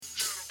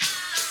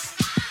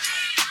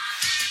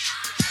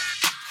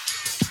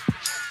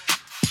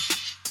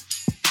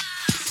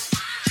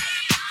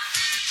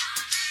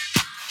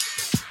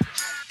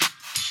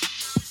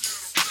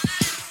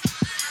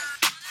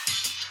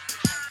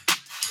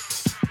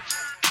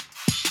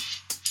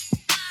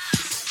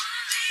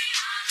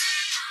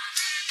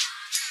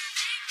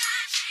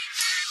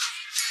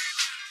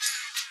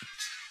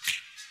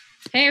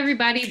Hey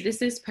everybody,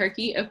 this is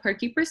Perky of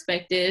Perky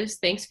Perspectives.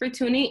 Thanks for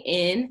tuning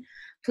in.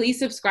 Please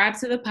subscribe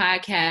to the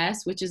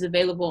podcast, which is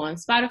available on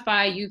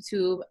Spotify,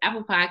 YouTube,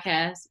 Apple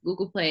Podcasts,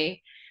 Google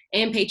Play,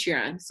 and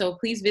Patreon. So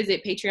please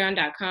visit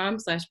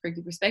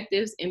patreon.com/Perky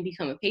Perspectives and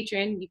become a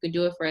patron. You can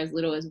do it for as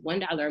little as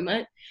 $1 a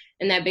month.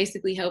 And that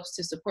basically helps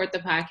to support the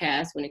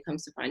podcast when it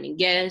comes to finding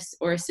guests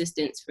or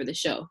assistance for the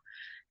show.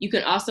 You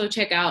can also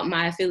check out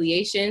my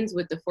affiliations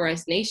with the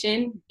Forest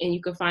Nation, and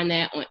you can find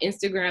that on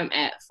Instagram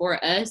at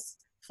ForUS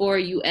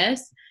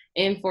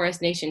and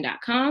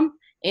forestnation.com,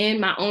 and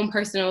my own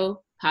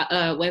personal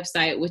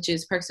website, which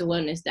is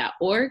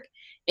perksofwellness.org.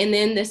 And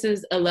then this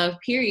is a Love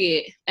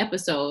Period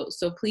episode.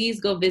 So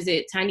please go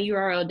visit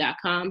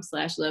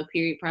tinyurl.com/Love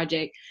Period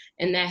Project.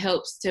 And that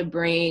helps to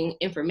bring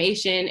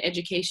information,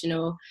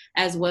 educational,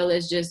 as well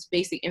as just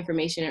basic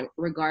information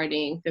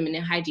regarding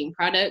feminine hygiene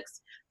products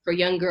for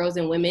young girls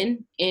and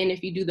women. And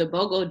if you do the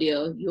BOGO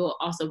deal, you'll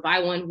also buy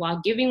one while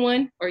giving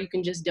one, or you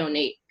can just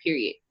donate,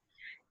 period.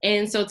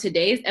 And so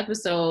today's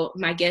episode,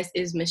 my guest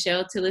is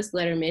Michelle Tillis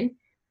Letterman,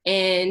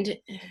 and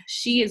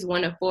she is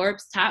one of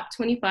Forbes' top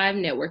 25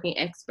 networking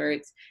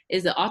experts,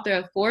 is the author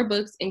of 4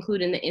 books,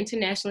 including the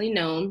internationally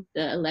known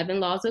The 11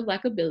 Laws of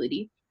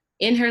Likeability,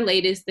 and her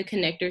latest, The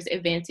Connector's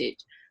Advantage.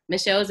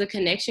 Michelle is a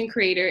connection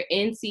creator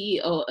and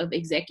CEO of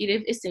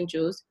Executive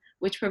Essentials,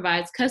 which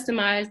provides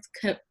customized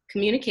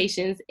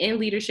communications and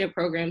leadership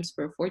programs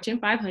for Fortune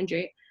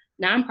 500,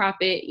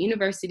 nonprofit,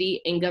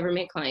 university, and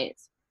government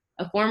clients.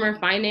 A former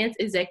finance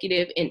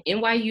executive and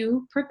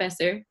NYU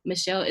professor,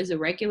 Michelle is a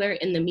regular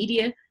in the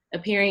media,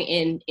 appearing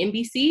in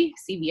NBC,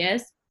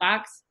 CBS,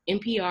 Fox,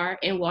 NPR,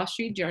 and Wall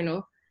Street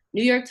Journal,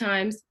 New York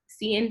Times,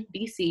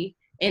 CNBC,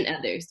 and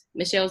others.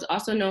 Michelle is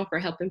also known for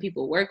helping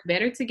people work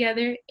better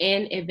together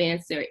and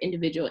advance their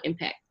individual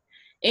impact.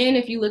 And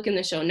if you look in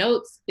the show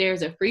notes,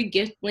 there's a free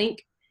gift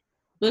link,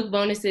 book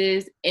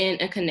bonuses,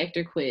 and a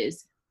connector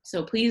quiz.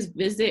 So please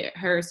visit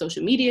her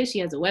social media. She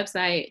has a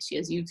website, she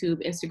has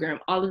YouTube, Instagram,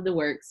 all of the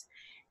works,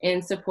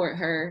 and support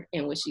her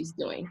and what she's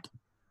doing.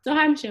 So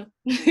hi, Michelle.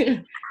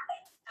 How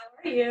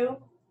are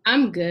you?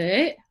 I'm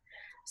good.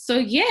 So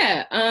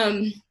yeah,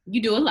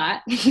 you do a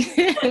lot.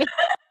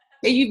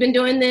 You've been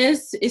doing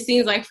this, it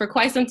seems like, for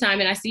quite some time,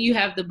 and I see you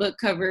have the book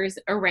covers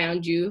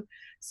around you.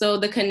 So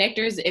The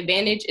Connector's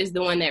Advantage is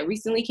the one that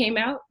recently came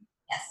out?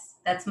 Yes,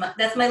 that's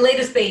my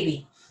latest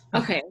baby.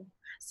 Okay.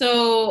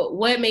 So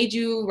what made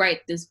you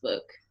write this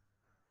book?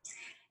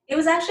 It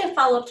was actually a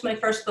follow-up to my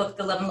first book,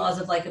 The 11 Laws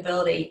of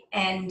Likeability.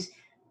 And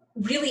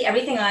really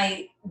everything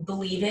I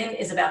believe in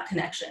is about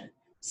connection.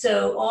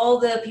 So all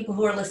the people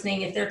who are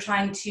listening, if they're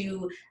trying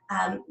to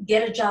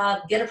get a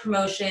job, get a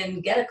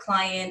promotion, get a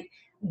client,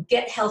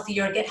 get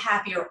healthier, get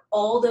happier,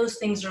 all those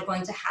things are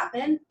going to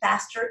happen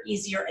faster,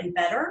 easier, and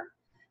better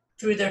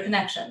through their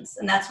connections.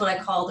 And that's what I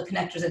call the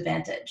connector's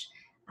advantage.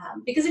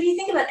 Because if you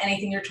think about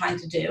anything you're trying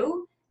to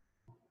do,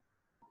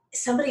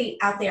 somebody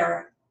out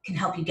there can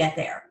help you get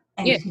there,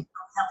 and you can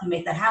help you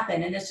make that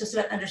happen. And it's just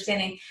about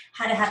understanding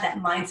how to have that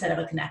mindset of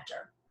a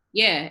connector.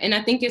 Yeah, and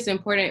I think it's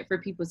important for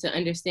people to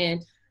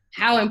understand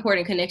how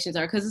important connections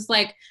are, because it's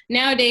like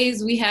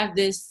nowadays we have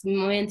this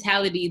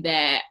mentality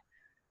that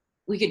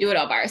we could do it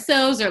all by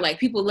ourselves, or like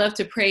people love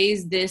to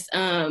praise this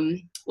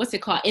what's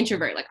it called,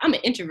 introvert. Like, I'm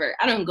an introvert,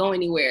 I don't go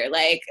anywhere,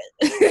 like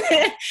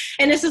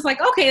and it's just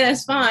like, okay,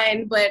 that's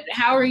fine, but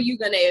how are you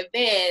going to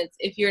advance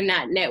if you're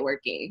not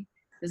networking?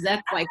 Because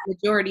that's like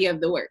majority of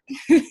the work.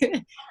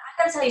 I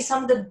gotta tell you,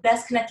 some of the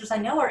best connectors I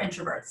know are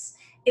introverts.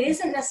 It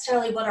isn't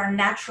necessarily what our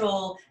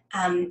natural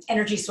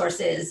energy source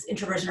is,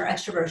 introversion or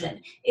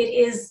extroversion. It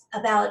is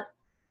about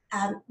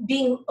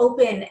being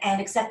open and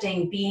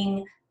accepting,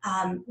 being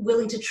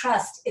willing to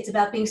trust. It's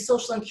about being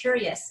social and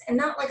curious, and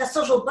not like a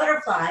social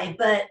butterfly,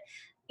 but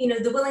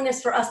the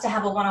willingness for us to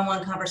have a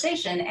one-on-one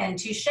conversation and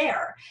to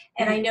share.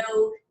 And I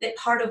know that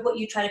part of what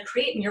you try to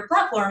create in your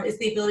platform is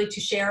the ability to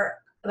share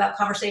about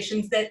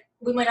conversations that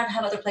we might not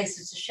have other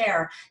places to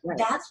share. Right.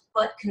 That's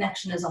what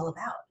connection is all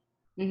about.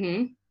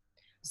 Mm-hmm.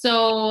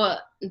 So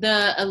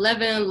the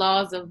 11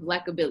 Laws of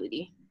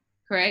Likeability,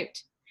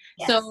 correct?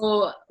 Yes.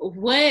 So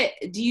what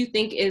do you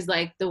think is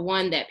like the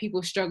one that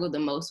people struggle the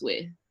most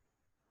with?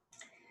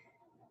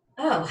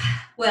 Oh,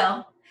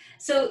 well,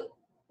 so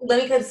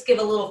let me just give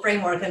a little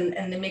framework, and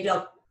then maybe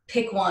I'll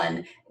pick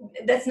one.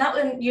 That's not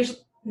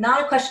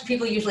a question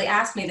people usually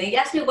ask me. They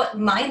ask me what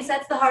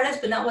mindset's the hardest,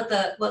 but not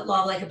what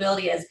law of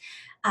likability is.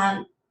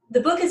 The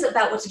book is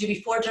about what to do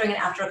before, during, and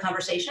after a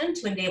conversation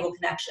to enable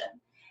connection.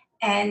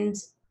 And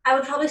I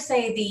would probably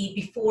say the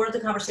before the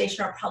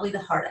conversation are probably the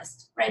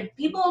hardest, right?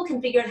 People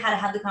can figure out how to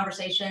have the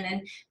conversation,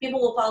 and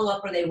people will follow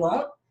up or they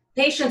won't.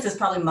 Patience is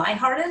probably my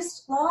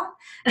hardest law.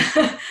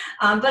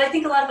 But I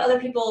think a lot of other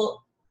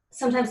people,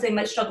 sometimes they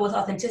might struggle with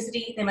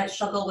authenticity, they might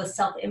struggle with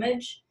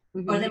self-image,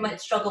 or they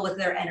might struggle with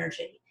their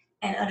energy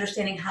and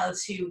understanding how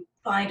to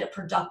find a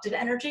productive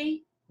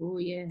energy. Oh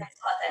yeah, that's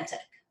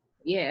authentic.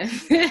 Yeah,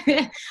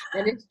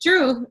 and it's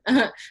true.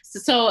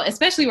 So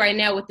especially right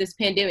now with this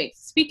pandemic,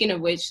 speaking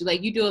of which,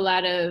 like, you do a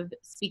lot of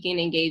speaking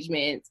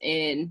engagements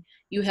and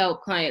you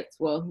help clients,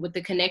 well, with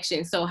the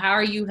connection. So how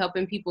are you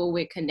helping people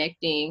with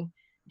connecting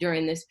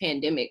during this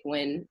pandemic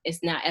when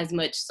it's not as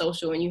much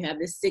social and you have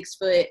this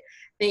 6-foot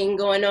thing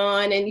going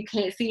on and you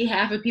can't see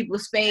half of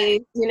people's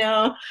face, you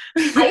know?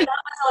 I thought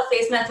myself a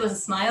face mask was a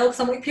smile because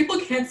I'm like, people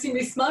can't see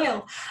me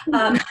smile.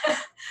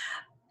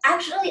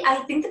 Actually, I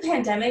think the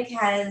pandemic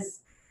has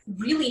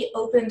really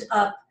opened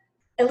up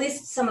at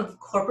least some of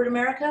corporate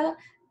America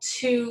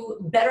to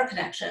better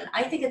connection.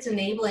 I think it's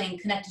enabling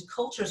connected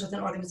cultures within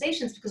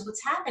organizations because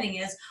what's happening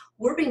is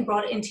we're being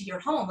brought into your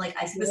home. Like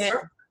I see the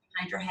surf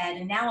behind your head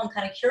and now I'm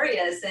kind of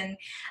curious. And,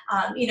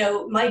 you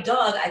know, my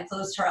dog, I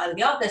closed her out of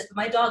the office, but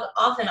my dog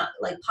often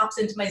like pops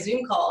into my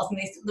Zoom calls and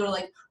they're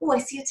like, oh, I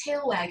see a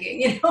tail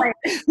wagging, you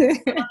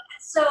know?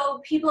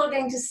 So people are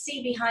getting to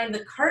see behind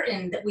the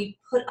curtain that we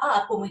put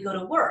up when we go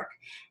to work.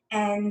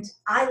 And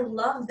I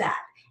love that.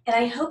 And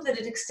I hope that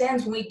it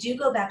extends when we do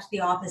go back to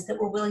the office, that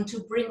we're willing to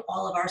bring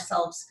all of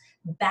ourselves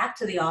back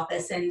to the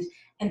office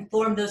and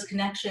form those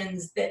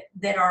connections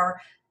that are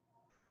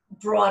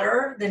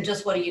broader than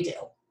just what do you do?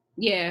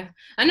 Yeah,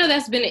 I know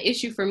that's been an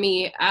issue for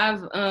me.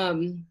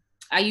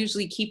 I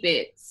usually keep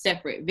it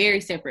separate,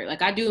 very separate.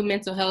 Like I do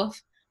mental health,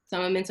 so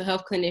I'm a mental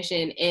health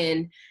clinician,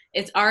 and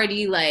it's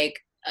already like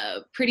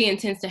pretty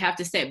intense to have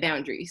to set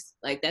boundaries.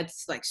 Like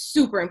that's like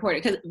super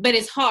important but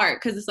it's hard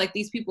because it's like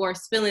these people are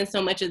spilling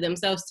so much of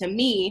themselves to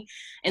me,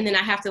 and then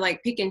I have to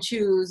like pick and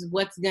choose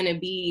what's gonna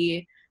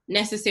be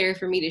necessary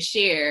for me to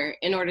share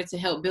in order to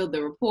help build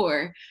the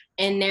rapport.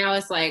 And now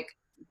it's like,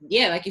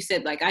 yeah, like you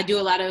said, like I do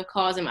a lot of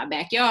calls in my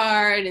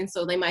backyard, and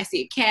so they might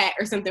see a cat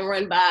or something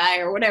run by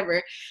or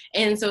whatever,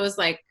 and so it's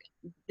like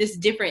this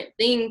different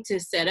thing to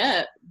set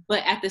up.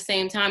 But at the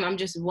same time, I'm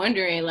just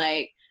wondering,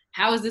 like,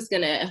 how is this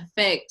gonna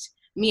affect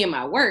me and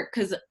my work?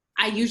 Because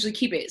I usually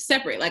keep it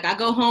separate. Like I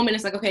go home and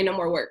it's like, okay, no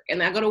more work,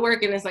 and I go to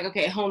work and it's like,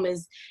 okay, home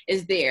is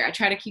there. I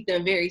try to keep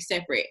them very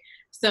separate.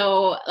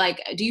 So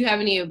like, do you have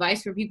any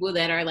advice for people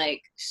that are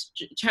like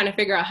trying to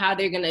figure out how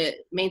they're gonna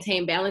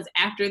maintain balance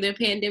after the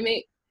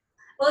pandemic?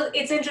 Well,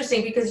 it's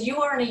interesting because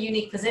you are in a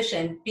unique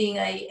position. Being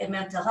a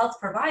mental health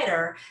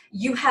provider,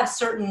 you have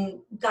certain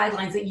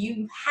guidelines that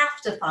you have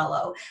to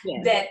follow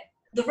that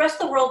the rest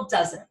of the world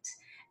doesn't.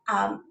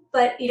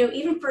 But you know,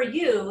 even for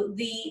you,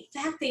 the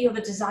fact that you have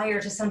a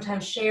desire to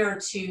sometimes share,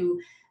 to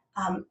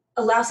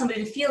allow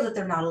somebody to feel that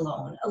they're not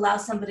alone, allow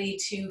somebody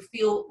to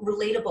feel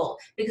relatable,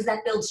 because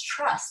that builds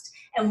trust.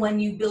 And when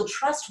you build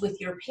trust with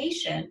your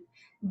patient,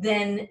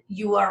 then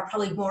you are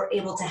probably more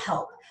able to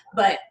help.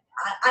 But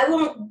I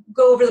won't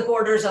go over the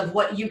borders of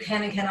what you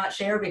can and cannot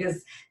share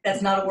because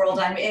that's not a world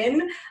I'm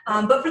in.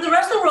 But for the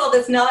rest of the world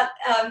that's not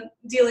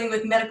dealing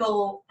with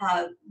medical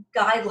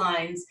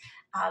guidelines,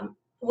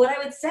 what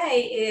I would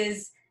say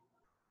is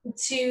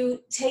to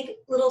take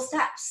little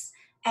steps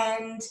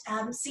and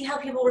see how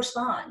people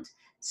respond.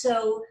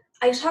 So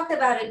I talked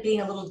about it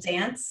being a little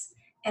dance,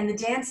 and the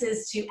dance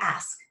is to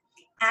ask.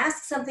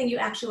 Ask something you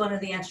actually want to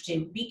know the answer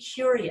to. Be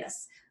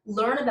curious.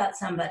 Learn about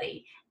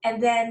somebody,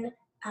 and then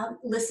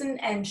listen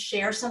and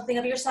share something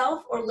of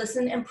yourself, or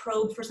listen and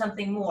probe for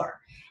something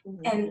more.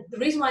 Mm-hmm. And the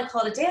reason why I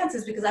call it a dance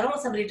is because I don't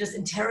want somebody to just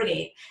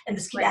interrogate and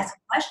just keep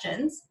asking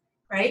questions,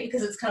 right?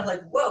 Because it's kind of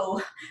like,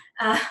 whoa,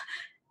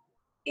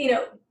 you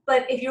know,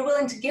 but if you're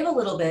willing to give a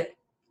little bit,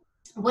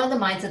 one of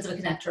the mindsets of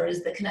a connector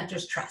is that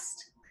connectors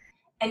trust.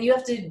 And you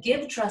have to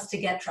give trust to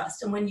get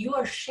trust. And when you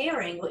are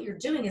sharing, what you're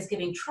doing is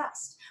giving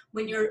trust.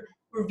 When you're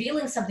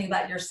revealing something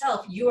about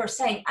yourself, you are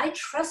saying, I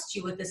trust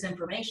you with this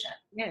information.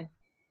 Yeah.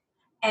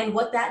 And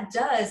what that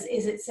does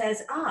is it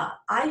says,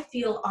 I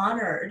feel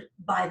honored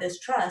by this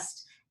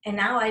trust. And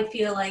now I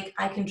feel like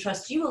I can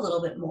trust you a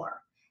little bit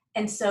more.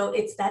 And so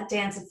it's that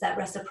dance, it's that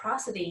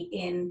reciprocity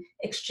in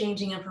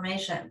exchanging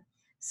information.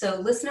 So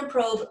listen and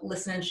probe,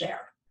 listen and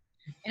share.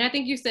 And I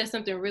think you said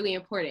something really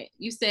important.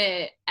 You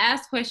said,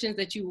 ask questions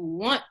that you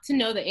want to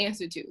know the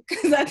answer to.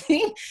 Because I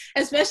think,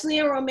 especially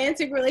in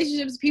romantic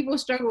relationships, people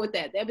struggle with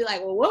that. They'll be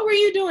like, well, what were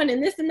you doing?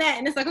 And this and that.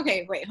 And it's like,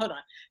 okay, wait, hold on.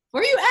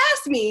 Before you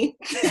ask me,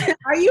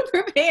 are you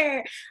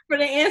prepared for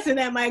the answer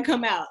that might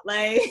come out?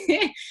 Like,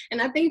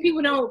 and I think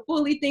people don't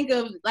fully think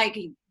of, like,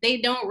 they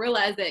don't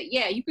realize that,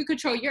 yeah, you can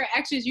control your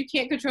actions. You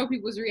can't control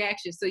people's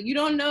reactions. So you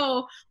don't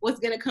know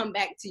what's going to come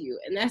back to you.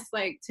 And that's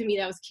like, to me,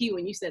 that was key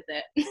when you said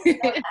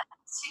that.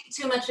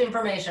 Too much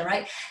information,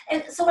 right?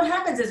 And so what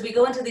happens is we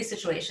go into these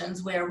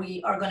situations where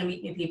we are going to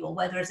meet new people,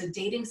 whether it's a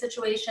dating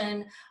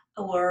situation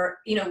or,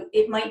 you know,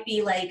 it might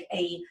be like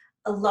a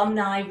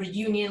alumni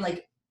reunion,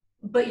 like,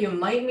 but you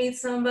might meet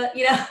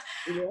somebody, you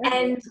know,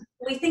 and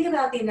we think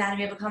about the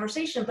anatomy of a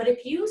conversation. But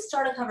if you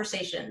start a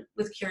conversation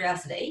with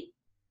curiosity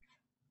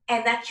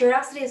and that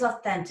curiosity is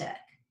authentic,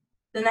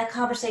 then that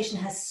conversation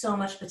has so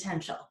much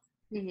potential.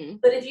 Mm-hmm.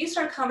 But if you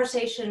start a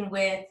conversation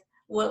with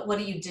what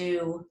do you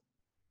do,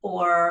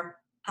 or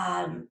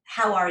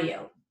how are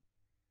you?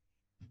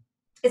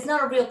 It's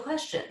not a real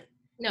question.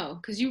 No,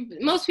 because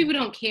most people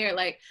don't care.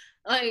 Like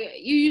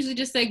you usually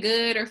just say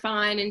good or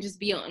fine and just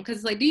be on.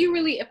 Because like, do you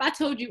really? If I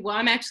told you, well,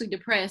 I'm actually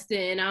depressed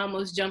and I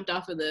almost jumped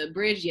off of the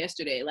bridge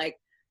yesterday, like,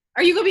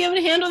 are you gonna be able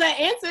to handle that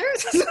answer?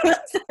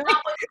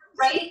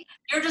 Right?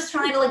 You're just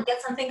trying to like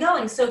get something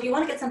going. So if you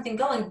want to get something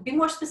going, be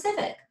more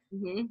specific.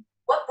 Mm-hmm.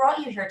 What brought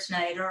you here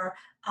tonight? Or,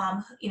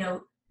 you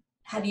know,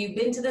 have you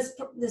been to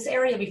this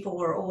area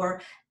before?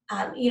 Or,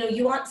 you know,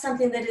 you want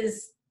something that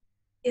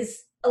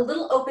is a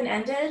little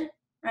open-ended,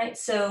 right?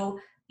 So,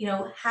 you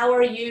know, how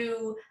are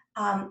you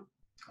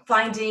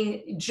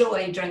finding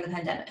joy during the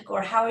pandemic?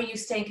 Or how are you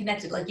staying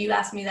connected? Like you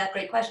asked me that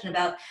great question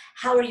about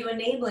how are you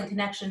enabling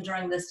connection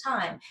during this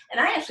time? And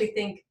I actually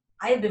think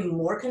I have been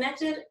more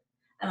connected.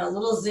 I'm a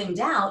little zoomed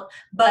out,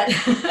 but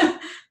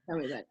Tell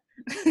me that.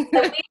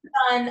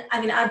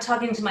 I mean, I'm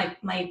talking to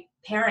my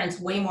parents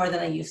way more than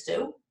I used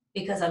to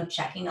because I'm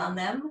checking on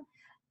them.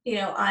 You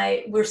know,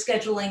 we're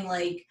scheduling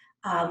like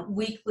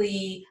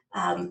weekly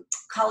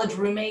college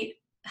roommate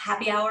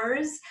happy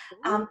hours.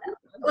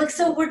 Like,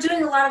 so we're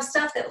doing a lot of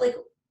stuff that like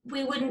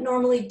we wouldn't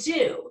normally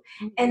do.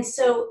 And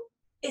so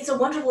it's a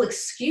wonderful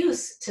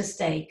excuse to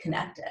stay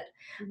connected.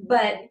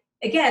 But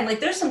again, like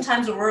there's some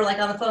times where we're like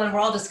on the phone and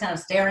we're all just kind of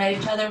staring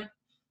at each other,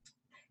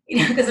 you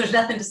know, because there's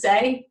nothing to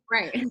say.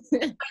 Right.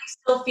 But you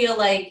still feel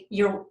like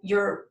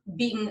you're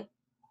being,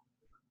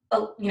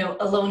 you know,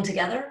 alone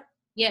together.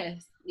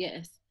 Yes.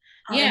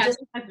 Yeah, I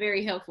think that's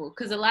very helpful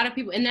because a lot of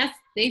people, and that's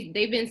they've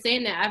been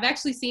saying that. I've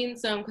actually seen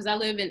some because I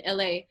live in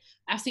LA.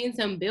 I've seen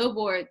some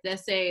billboards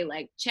that say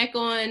like check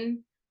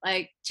on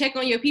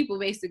your people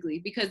basically,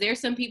 because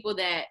there's some people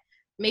that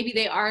maybe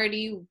they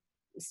already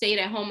stayed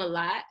at home a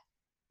lot,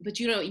 but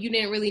you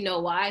didn't really know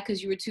why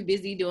because you were too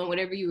busy doing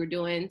whatever you were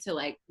doing to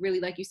like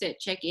really, like you said,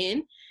 check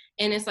in.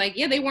 And it's like,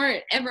 yeah, they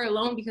weren't ever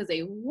alone because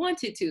they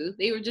wanted to.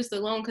 They were just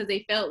alone because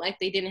they felt like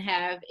they didn't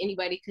have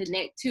anybody to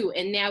connect to.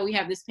 And now we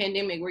have this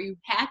pandemic where you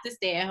have to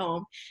stay at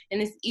home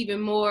and it's even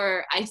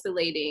more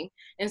isolating.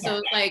 And so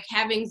it's like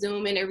having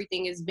Zoom and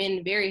everything has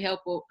been very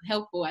helpful,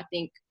 I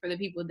think, for the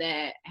people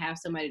that have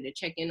somebody to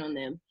check in on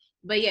them.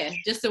 But yeah,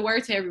 just a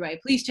word to everybody,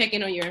 please check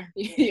in on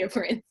your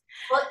friends.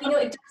 Well, you know,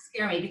 it does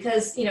scare me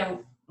because, you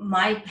know,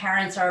 my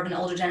parents are of an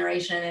older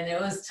generation and it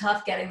was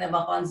tough getting them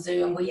up on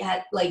Zoom. We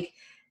had like,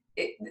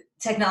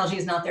 technology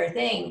is not their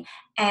thing.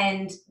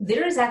 And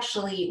there is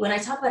actually, when I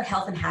talk about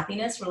health and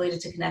happiness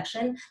related to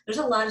connection, there's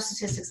a lot of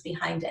statistics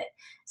behind it.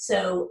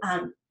 So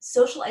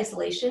social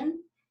isolation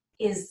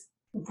is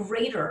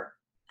greater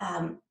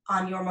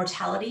on your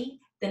mortality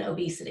than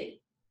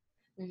obesity.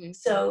 Mm-hmm.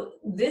 So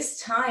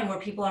this time where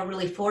people are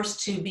really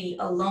forced to be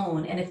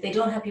alone, and if they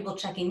don't have people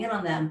checking in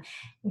on them,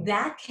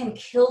 that can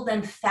kill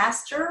them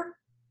faster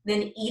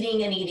than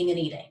eating and eating and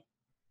eating.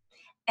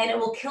 And it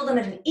will kill them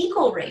at an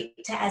equal rate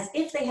to as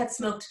if they had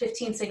smoked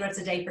 15 cigarettes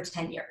a day for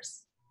 10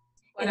 years.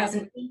 Wow. It has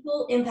an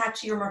equal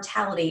impact to your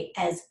mortality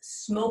as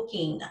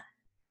smoking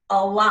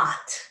a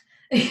lot.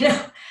 You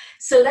know?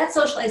 So that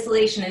social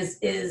isolation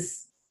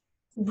is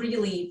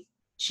really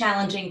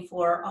challenging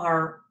for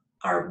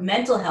our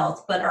mental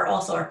health, but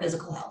also our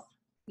physical health.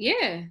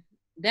 Yeah,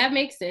 that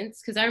makes sense.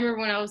 Because I remember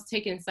when I was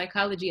taking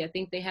psychology, I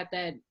think they had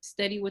that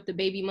study with the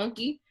baby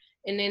monkey.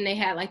 And then they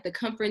had like the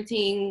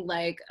comforting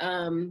like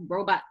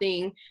robot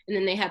thing, and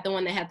then they had the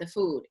one that had the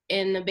food.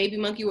 And the baby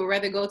monkey would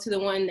rather go to the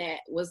one that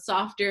was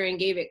softer and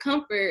gave it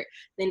comfort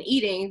than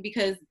eating,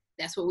 because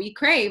that's what we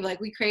crave. Like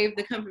we crave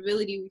the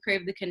comfortability, we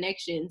crave the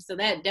connection. So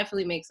that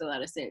definitely makes a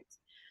lot of sense.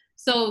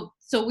 So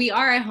we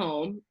are at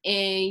home,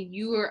 and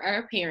you are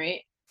a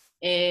parent,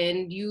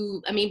 and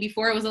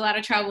before it was a lot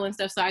of travel and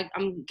stuff. So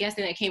I'm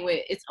guessing that came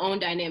with its own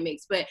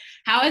dynamics. But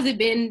how has it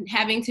been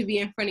having to be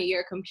in front of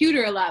your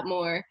computer a lot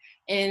more?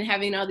 And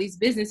having all these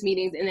business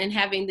meetings, and then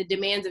having the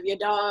demands of your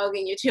dog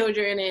and your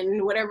children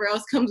and whatever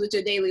else comes with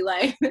your daily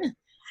life?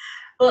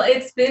 Well,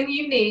 it's been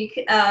unique.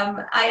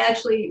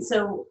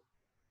 So,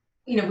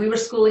 you know, we were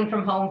schooling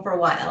from home for a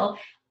while,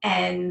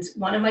 and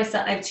one of my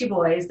sons, I have two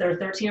boys, they're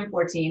 13 and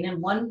 14,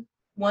 and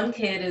one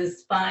kid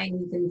is fine,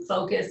 he can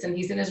focus, and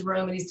he's in his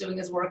room, and he's doing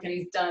his work, and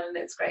he's done, and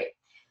it's great.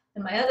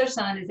 And my other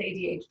son is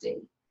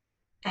ADHD.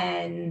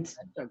 And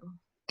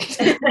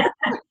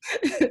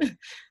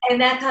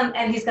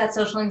and he's got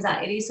social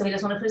anxiety, so he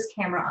doesn't want to put his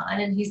camera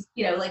on, and he's,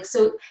 you know, like,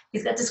 so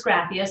he's got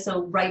dysgraphia,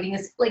 so writing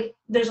is like,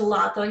 there's a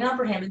lot going on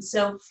for him. And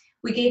so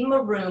we gave him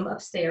a room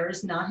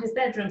upstairs, not his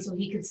bedroom, so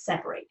he could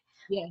separate.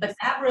 Yes. But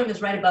that room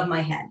is right above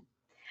my head.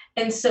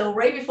 And so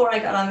right before I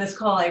got on this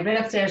call, I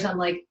ran upstairs, I'm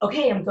like,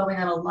 okay, I'm going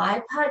on a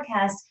live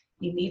podcast,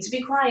 you need to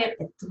be quiet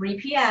at 3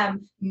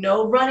 p.m,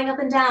 no running up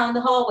and down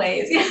the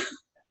hallways.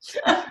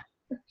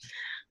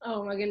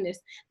 Oh my goodness.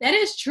 That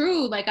is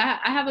true. Like I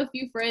have a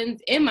few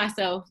friends and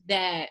myself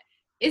that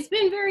it's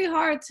been very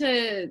hard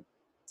to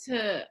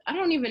I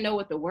don't even know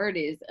what the word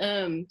is.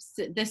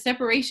 The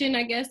separation,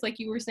 I guess, like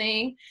you were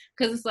saying,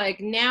 because it's like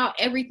now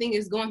everything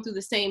is going through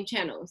the same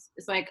channels.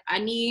 It's like I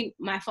need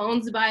my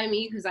phones by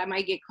me because I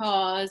might get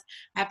calls.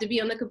 I have to be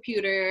on the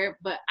computer,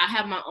 but I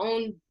have my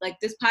own, like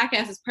this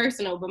podcast is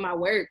personal, but my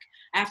work,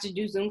 I have to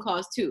do Zoom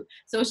calls too.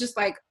 So it's just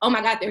like, oh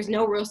my God, there's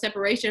no real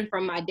separation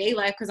from my day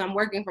life because I'm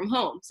working from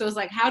home. So it's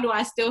like, how do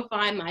I still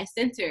find my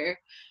center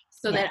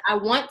so that I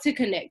want to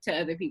connect to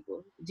other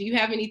people? Do you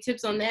have any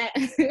tips on that?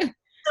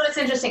 So it's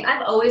interesting.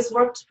 I've always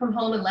worked from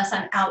home unless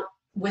I'm out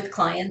with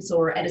clients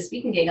or at a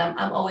speaking gig,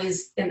 I'm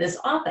always in this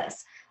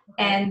office.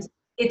 And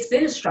it's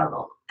been a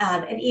struggle.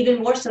 And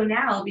even more so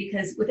now,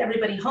 because with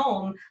everybody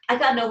home, I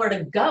got nowhere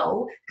to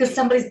go because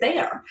somebody's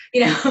there,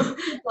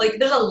 like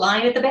there's a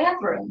line at the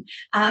bathroom.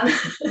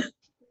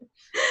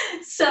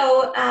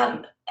 So,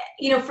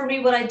 for me,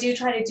 what I do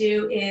try to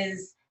do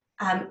is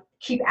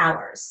keep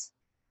hours.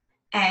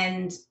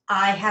 And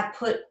I have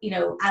put,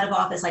 out of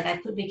office, like I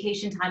put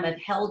vacation time,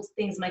 I've held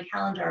things in my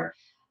calendar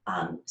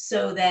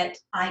so that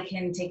I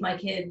can take my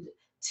kid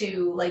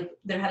to, like,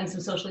 they're having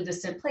some socially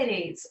distant play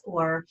dates,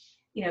 or,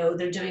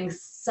 they're doing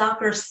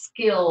soccer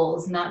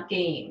skills, not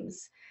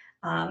games,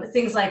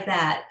 things like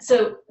that.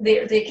 So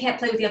they can't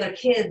play with the other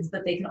kids,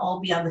 but they can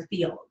all be on the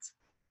field.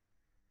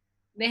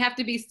 They have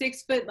to be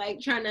 6 foot, like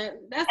trying to.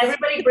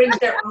 Everybody brings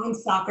their own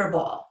soccer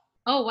ball.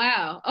 Oh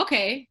wow!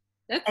 Okay,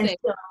 that's it.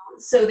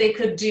 So they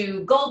could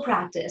do goal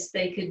practice.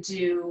 They could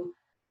do,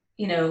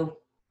 I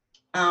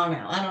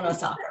don't know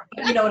soccer,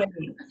 but you know what I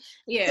mean.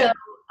 Yeah.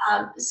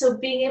 So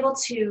being able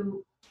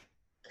to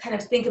kind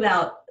of think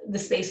about the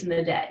space in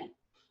the day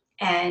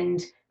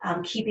and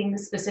keeping the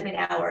specific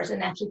hours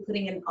and actually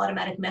putting an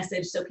automatic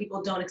message so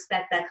people don't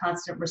expect that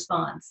constant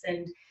response.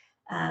 And,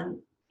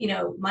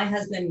 my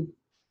husband,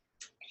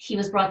 he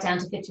was brought down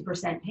to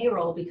 50%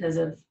 payroll because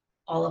of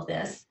all of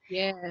this.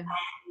 Yeah. And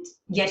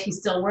yet he's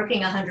still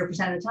working 100%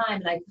 of the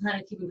time. And I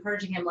kind of keep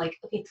encouraging him, like,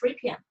 okay, 3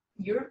 p.m.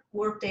 Your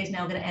work day is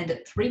now going to end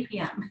at 3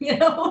 p.m.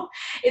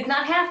 It's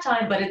not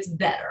halftime, but it's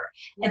better.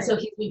 Right. And so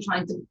he's been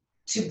trying to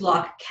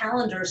block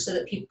calendars so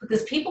that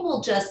because people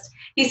will just,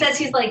 he says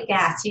he's like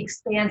gas, he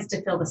expands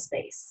to fill the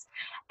space.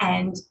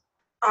 And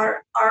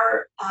our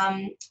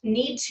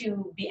need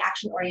to be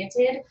action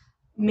oriented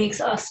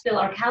makes us fill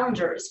our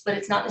calendars, but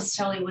it's not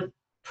necessarily with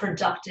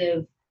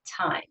productive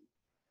time.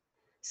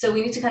 So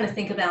we need to kind of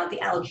think about the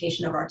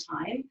allocation of our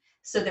time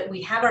so that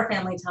we have our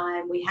family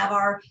time, we have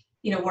our,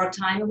 work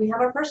time, and we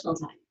have our personal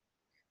time.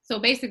 So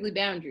basically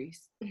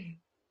boundaries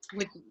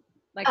with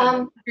like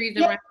boundaries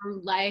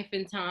around life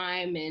and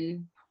time.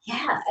 And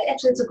yeah,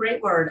 actually it's a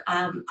great word.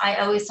 I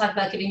always talk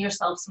about giving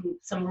yourself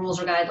some rules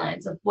or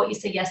guidelines of what you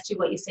say yes to,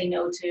 what you say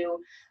no to,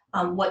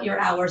 what your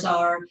hours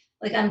are.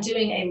 Like I'm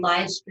doing a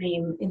live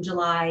stream in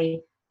July,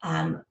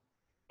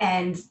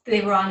 and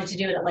they wanted to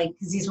do it at, like,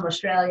 because he's from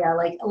Australia,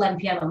 like 11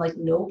 p.m. I'm like,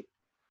 nope.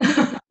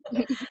 And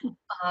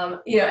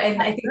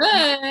I think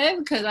good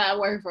because I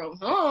work from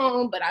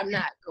home, but I'm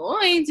not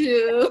going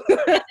to.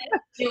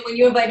 When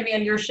you invited me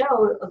on your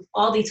show,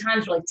 all these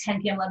times were like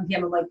 10 p.m., 11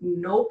 p.m. I'm like,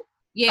 nope.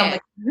 Yeah. I'm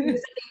like,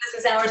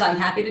 business hours, I'm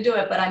happy to do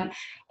it,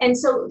 and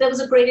so that was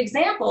a great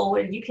example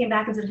when you came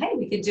back and said, hey,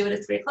 we could do it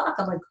at 3 o'clock.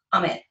 I'm like,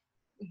 I'm in.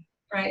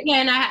 Right. Yeah,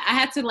 and I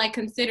had to like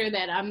consider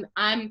that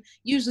I'm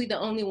usually the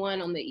only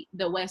one on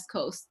the West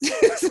Coast.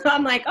 So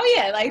I'm like, oh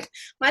yeah, like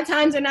my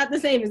times are not the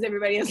same as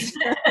everybody else.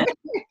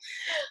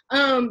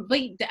 But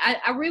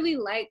I really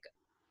like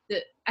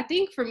I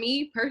think for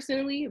me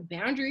personally,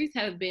 boundaries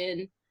have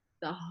been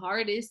the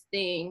hardest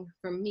thing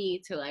for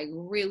me to like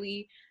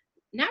really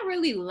not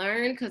really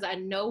learn because I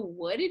know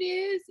what it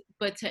is,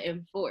 but to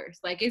enforce.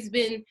 Like it's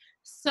been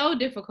so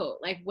difficult,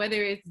 like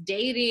whether it's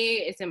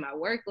dating, it's in my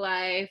work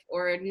life,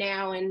 or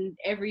now in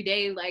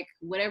everyday, like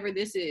whatever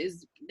this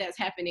is that's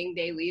happening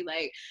daily.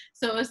 Like,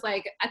 so it's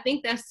like, I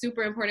think that's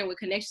super important with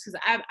connections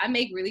because I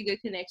make really good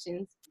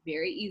connections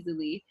very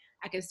easily.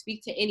 I can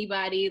speak to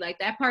anybody. Like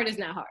that part is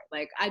not hard.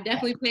 Like I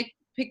definitely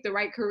pick the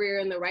right career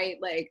and the right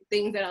like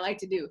things that I like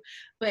to do.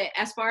 But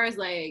as far as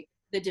like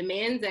the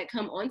demands that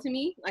come onto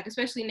me, like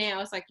especially now,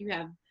 it's like you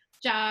have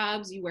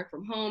jobs, you work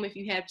from home, if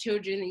you have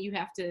children and you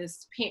have to,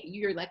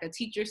 you're like a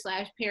teacher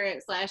 /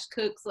 parent /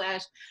 cook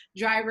 /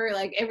 driver,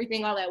 like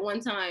everything all at one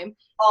time.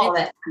 All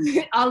of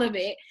it. All of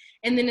it.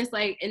 And then it's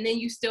like, and then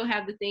you still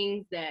have the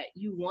things that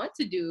you want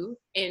to do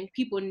and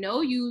people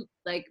know you,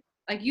 like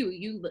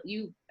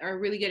you are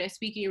really good at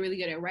speaking, you're really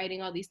good at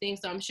writing, all these things.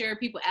 So I'm sure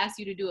people ask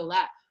you to do a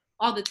lot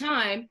all the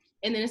time.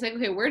 And then it's like,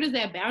 okay, where does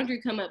that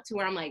boundary come up to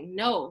where I'm like,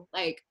 no,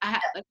 like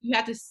you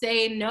have to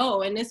say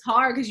no. And it's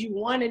hard because you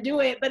want to do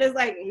it, but it's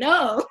like,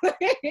 no.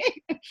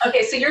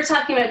 Okay, so you're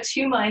talking about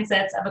two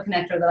mindsets of a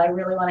connector that I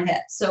really want to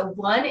hit. So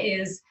one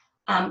is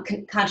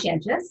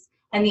conscientious,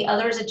 and the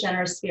other is a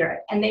generous spirit.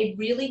 And they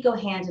really go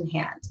hand in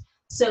hand.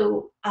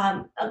 So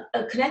a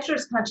connector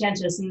is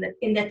conscientious in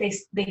that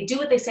they do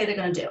what they say they're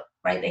going to do,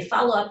 right? They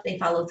follow up, they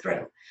follow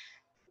through.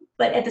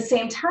 But at the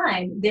same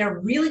time, they're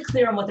really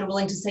clear on what they're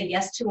willing to say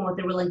yes to and what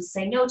they're willing to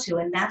say no to.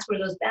 And that's where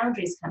those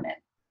boundaries come in.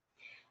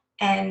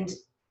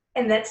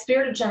 And that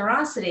spirit of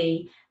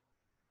generosity,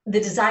 the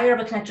desire of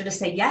a connector to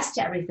say yes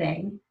to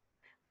everything,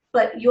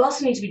 but you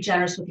also need to be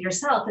generous with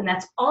yourself. And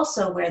that's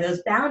also where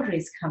those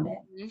boundaries come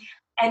in. Mm-hmm.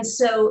 And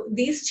so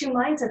these two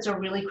mindsets are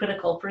really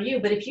critical for you.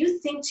 But if you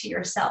think to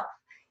yourself,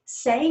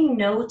 saying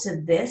no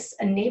to this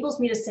enables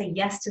me to say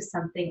yes to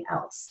something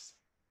else.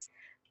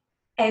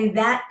 And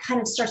that kind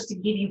of starts to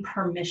give you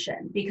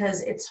permission,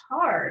 because it's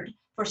hard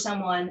for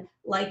someone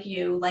like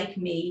you, like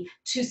me,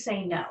 to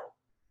say no.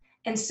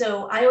 And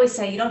so I always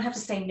say you don't have to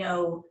say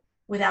no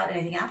without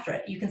anything after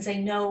it. You can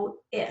say no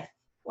if,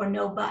 or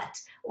no but,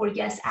 or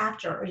yes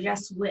after, or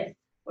yes with,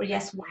 or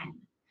yes when,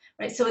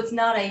 right? So it's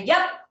not a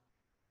yep.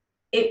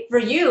 For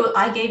you,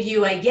 I gave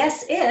you a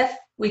yes if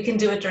we can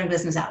do it during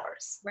business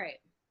hours. Right.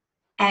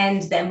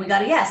 And then we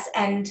got a yes.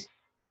 And,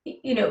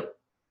 you know,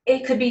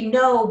 it could be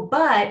no,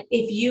 but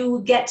if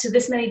you get to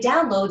this many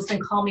downloads, then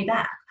call me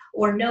back.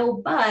 Or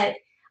no, but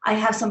I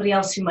have somebody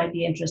else who might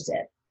be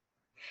interested.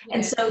 Yeah.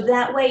 And so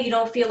that way you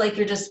don't feel like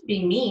you're just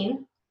being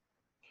mean.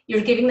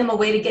 You're giving them a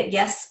way to get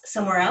yes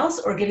somewhere else,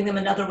 or giving them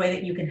another way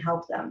that you can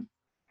help them.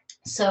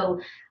 So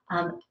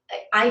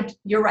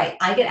you're right.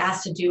 I get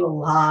asked to do a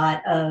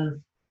lot of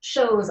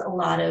shows, a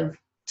lot of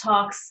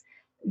talks.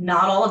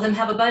 Not all of them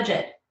have a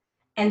budget.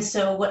 And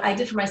so what I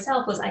did for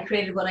myself was I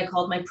created what I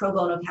called my pro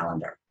bono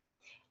calendar.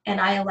 And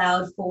I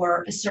allowed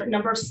for a certain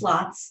number of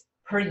slots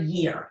per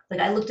year. Like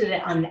I looked at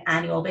it on an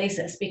annual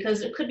basis, because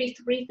there could be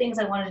 3 things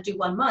I wanted to do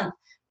one month,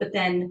 but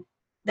then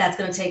that's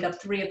going to take up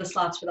 3 of the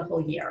slots for the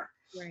whole year.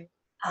 Right.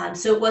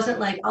 So it wasn't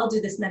like, I'll do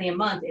this many a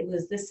month. It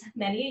was this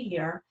many a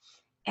year.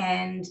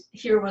 And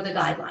here were the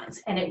guidelines.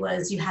 And it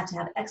was, you have to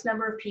have X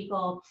number of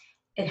people.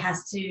 It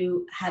has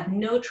to have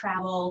no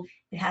travel.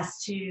 It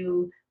has to,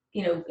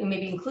 you know,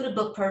 maybe include a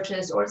book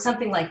purchase or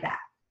something like that.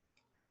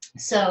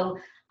 So,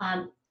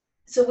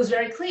 so it was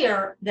very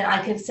clear that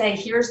I could say,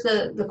 here's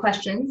the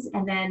questions.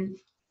 And then,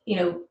 you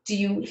know, do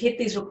you hit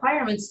these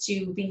requirements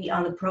to be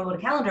on the pro bono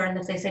calendar? And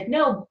if they said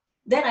no,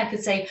 then I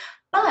could say,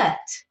 but,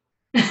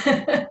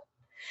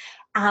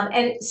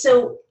 and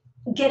so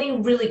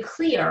getting really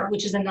clear,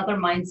 which is another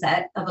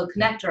mindset of a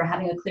connector,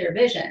 having a clear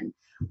vision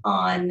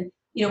on,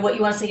 you know, what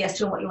you want to say yes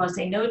to and what you want to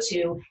say no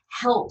to,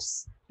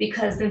 helps,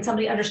 because then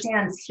somebody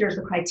understands, here's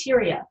the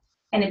criteria,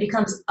 and it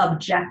becomes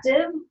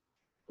objective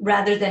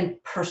rather than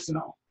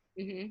personal.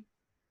 Mm-hmm.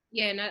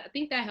 Yeah, and I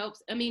think that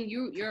helps. I mean,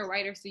 you're a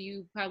writer, so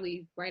you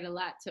probably write a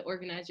lot to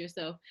organize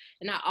yourself.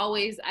 And I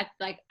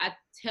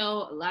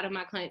tell a lot of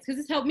my clients, because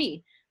it's helped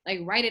me, like,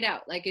 write it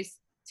out. Like, it's,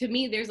 to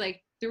me, there's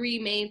like 3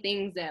 main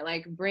things that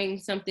like bring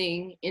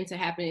something into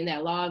happening,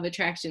 that law of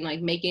attraction,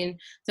 like making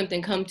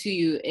something come to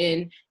you.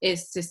 And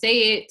it's to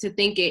say it, to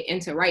think it,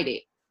 and to write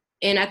it.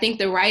 And I think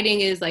the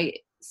writing is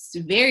like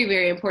very,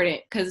 very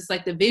important, because it's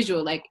like the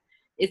visual, like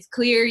it's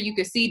clear, you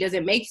can see, does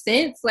it make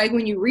sense? Like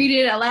when you read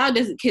it out loud,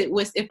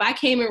 if I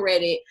came and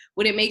read it,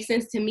 would it make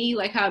sense to me,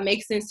 like how it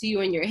makes sense to you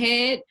in your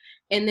head?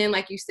 And then,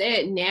 like you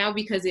said, now,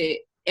 because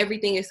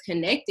everything is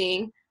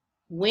connecting,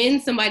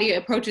 when somebody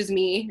approaches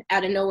me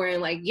out of nowhere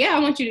and like, yeah, I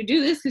want you to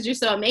do this because you're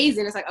so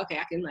amazing, it's like, okay,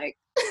 I can, like,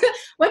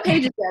 what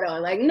page is that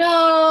on? Like, no,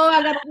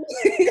 I gotta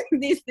do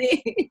this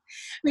thing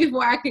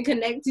before I can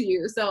connect to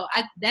you. So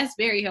that's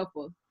very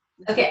helpful.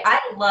 Okay,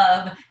 I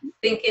love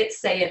think it,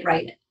 say it,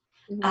 write it.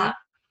 Mm-hmm.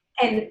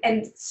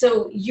 And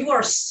so you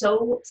are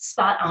so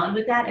spot on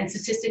with that, and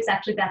statistics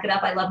actually back it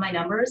up. I love my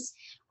numbers.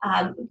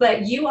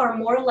 But you are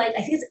more like,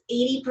 I think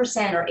it's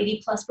 80% or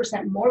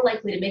 80+% more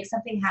likely to make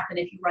something happen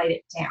if you write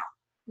it down.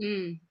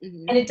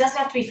 Mm-hmm. And it doesn't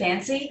have to be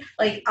fancy.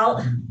 Like,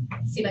 I'll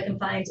see if I can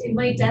find in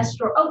my desk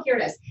drawer. Oh, here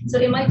it is. So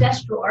in my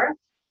desk drawer,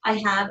 I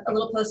have a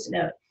little Post-it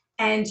note,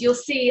 and you'll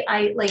see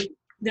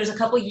there's a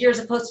couple years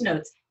of Post-it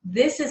notes.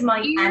 This is my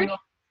annual.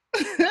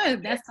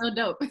 That's so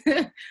dope.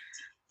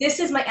 This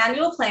is my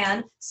annual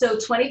plan. So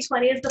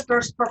 2020 is the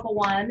first purple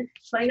one,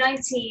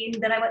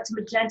 2019, then I went to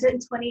magenta in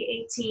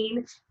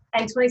 2018,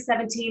 and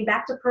 2017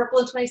 back to purple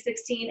in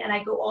 2016, and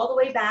I go all the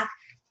way back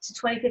to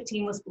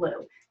 2015 was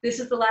blue. This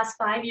is the last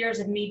 5 years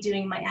of me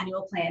doing my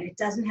annual plan. It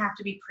doesn't have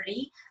to be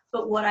pretty,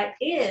 but what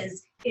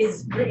is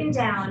written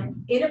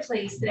down in a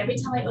place that every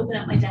time I open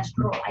up my desk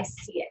drawer, I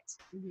see it.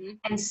 Mm-hmm.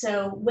 And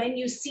so when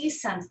you see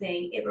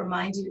something, it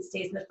reminds you, it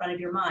stays in the front of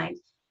your mind.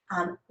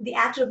 The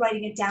act of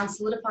writing it down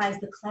solidifies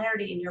the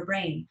clarity in your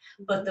brain.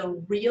 But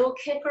the real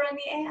kicker in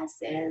the ass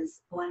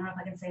is, I don't know if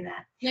I can say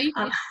that. No, you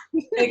can.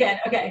 Again,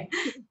 okay.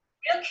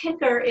 Real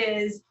kicker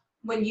is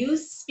when you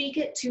speak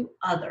it to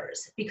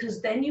others,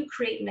 because then you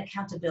create an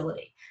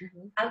accountability.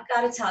 Mm-hmm. I've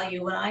got to tell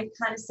you, when I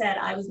kind of said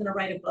I was going to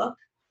write a book,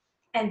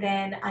 and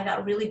then I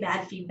got really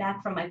bad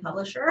feedback from my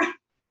publisher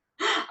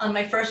on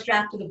my first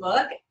draft of the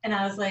book, and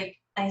I was like,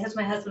 I said to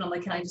my husband, I'm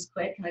like, can I just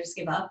quit? Can I just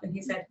give up? And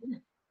he said,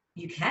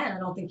 you can. I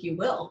don't think you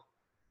will,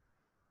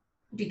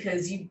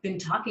 because you've been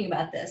talking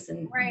about this.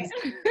 And right.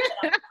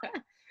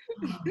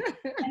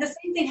 And the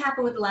same thing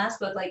happened with the last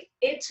book. Like,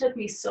 it took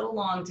me so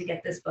long to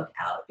get this book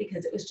out,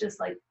 because it was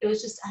just,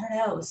 I don't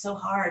know, it was so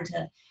hard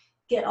to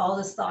get all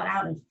this thought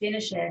out and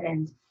finish it.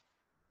 And,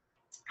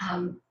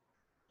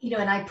 you know,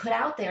 and I put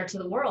out there to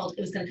the world,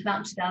 it was going to come out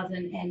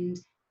in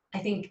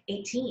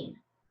 2018.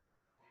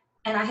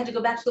 And I had to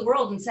go back to the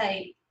world and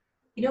say,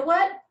 you know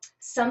what?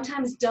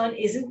 Sometimes done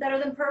isn't better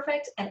than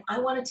perfect, and I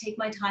want to take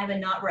my time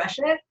and not rush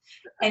it.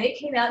 And it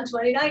came out in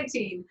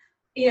 2019.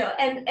 You know,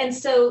 and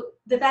so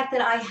the fact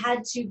that I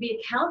had to be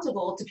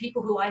accountable to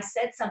people who I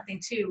said something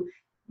to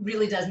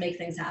really does make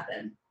things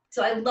happen.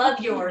 So I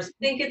love yours.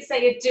 Think it,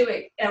 say it, do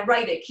it,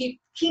 write it.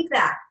 Keep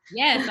that.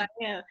 Yes, I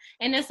am.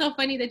 And it's so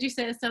funny that you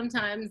said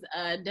sometimes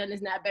done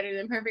is not better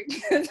than perfect,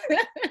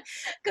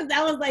 because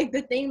that was like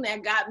the thing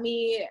that got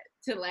me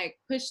to like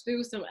push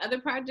through some other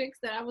projects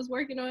that I was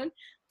working on.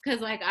 Cause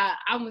like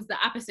I was the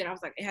opposite. I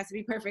was like, it has to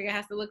be perfect. It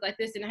has to look like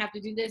this, and I have to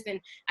do this, and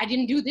I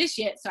didn't do this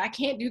yet, so I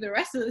can't do the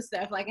rest of the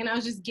stuff. Like, and I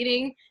was just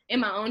getting in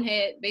my own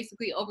head,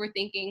 basically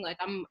overthinking. Like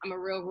I'm a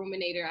real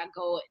ruminator. I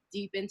go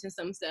deep into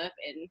some stuff,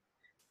 and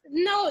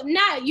no,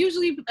 not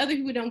usually. Other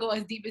people don't go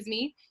as deep as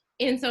me.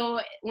 And so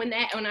when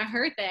I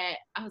heard that,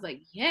 I was like,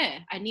 yeah,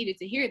 I needed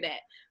to hear that.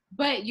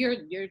 But you're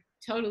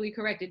totally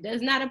correct. It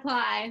does not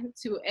apply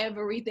to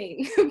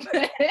everything,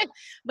 but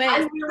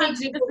I really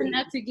do just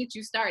enough to get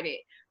you started.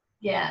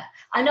 Yeah,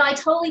 I know. I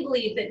totally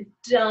believe that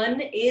done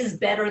is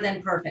better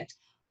than perfect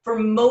for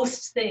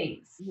most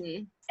things.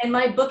 Mm-hmm. And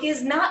my book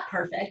is not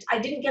perfect. I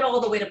didn't get all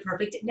the way to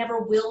perfect. It never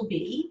will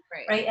be,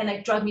 right? And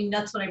it drove me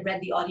nuts when I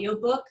read the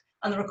audiobook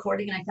on the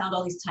recording and I found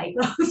all these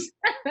typos.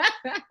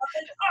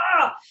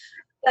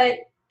 But,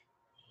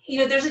 you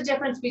know, there's a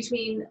difference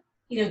between,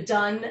 you know,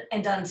 done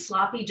and done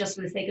sloppy just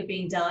for the sake of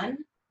being done.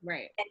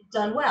 Right. And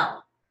done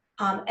well.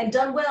 And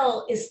done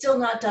well is still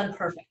not done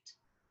perfect.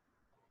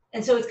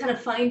 And so it's kind of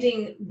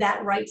finding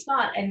that right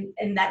spot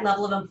and that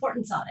level of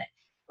importance on it.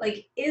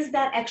 Like, is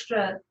that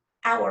extra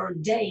hour,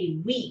 day,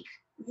 week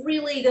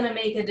really going to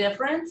make a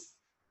difference?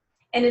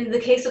 And in the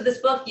case of this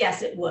book,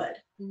 yes, it would.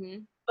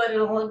 Mm-hmm. But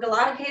in a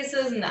lot of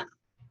cases, no.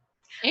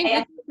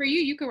 And for you,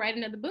 you could write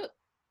another book.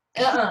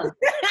 I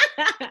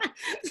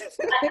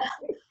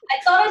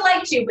thought I'd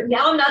like to, but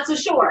now I'm not so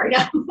sure.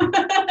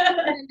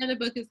 Another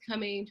book is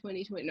coming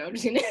 2020. No, I'm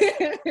just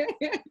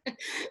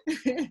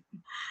kidding.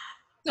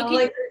 So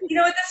like, you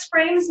know what, this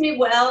frames me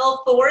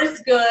well. Thor is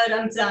good.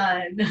 I'm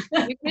done.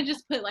 You can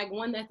just put like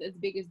one that's as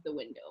big as the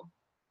window.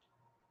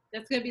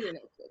 That's gonna be the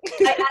next book.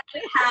 I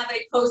actually have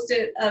a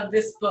post-it of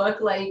this book,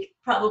 like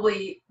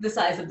probably the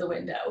size of the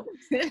window.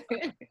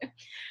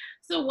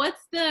 So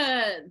what's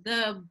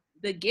the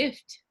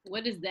gift?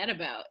 What is that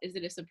about? Is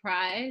it a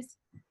surprise?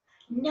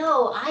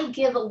 No, I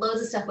give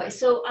loads of stuff away.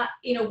 So,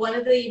 you know, one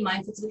of the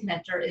mindsets of a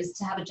connector is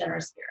to have a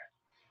generous spirit.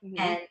 Mm-hmm.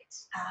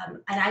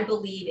 And I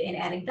believe in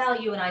adding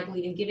value, and I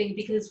believe in giving,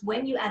 because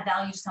when you add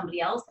value to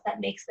somebody else, that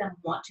makes them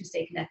want to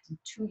stay connected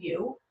to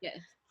you. Yes.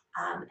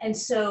 And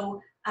so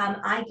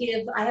I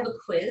have a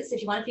quiz.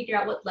 If you want to figure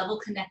out what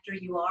level connector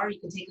you are, you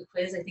can take a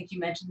quiz. I think you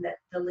mentioned that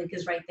the link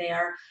is right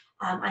there.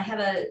 I have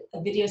a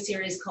video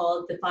series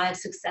called The 5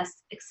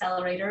 Success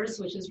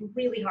Accelerators, which is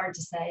really hard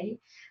to say.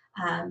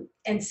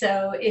 And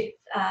so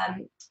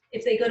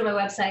if they go to my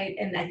website,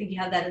 and I think you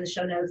have that in the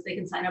show notes, they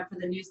can sign up for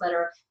the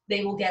newsletter.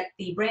 They will get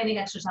the branding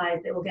exercise.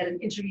 They will get an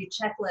interview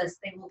checklist.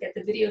 They will get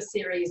the video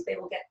series. They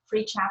will get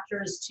free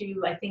chapters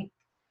to, I think,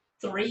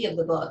 3 of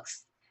the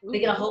books.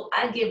 They get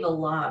I give a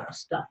lot of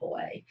stuff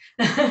away.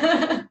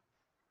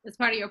 That's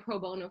part of your pro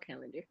bono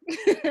calendar.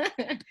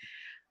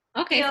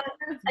 Okay. You know,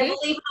 I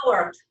believe in the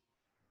work.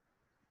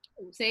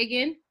 Say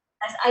again?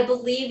 I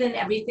believe in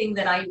everything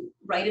that I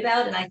write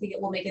about, and I think it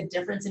will make a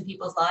difference in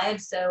people's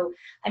lives. So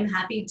I'm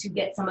happy to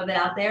get some of it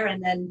out there.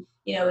 And then,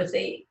 you know, if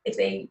they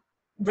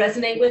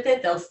resonate with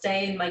it, they'll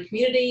stay in my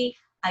community.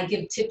 I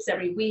give tips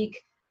every week,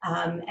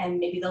 and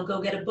maybe they'll go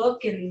get a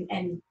book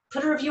and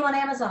put a review on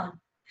Amazon.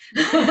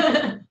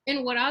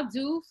 And what I'll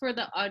do for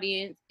the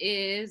audience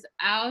is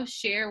I'll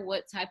share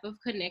what type of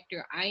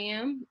connector I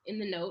am in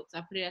the notes.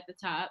 I'll put it at the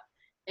top.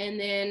 And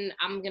then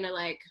I'm going to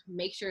like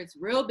make sure it's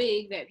real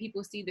big that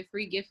people see the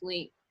free gift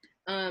link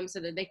so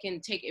that they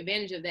can take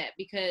advantage of that.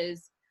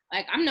 Because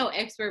like, I'm no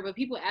expert, but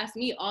people ask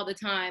me all the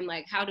time,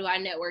 like, how do I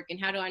network and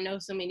how do I know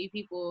so many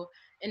people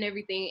and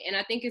everything? And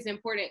I think it's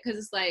important because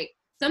it's like,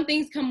 some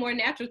things come more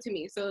natural to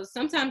me. So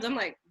sometimes I'm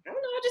like, I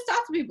don't know, I just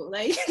talk to people.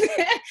 Like,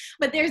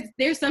 but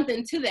there's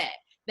something to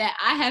that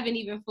I haven't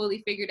even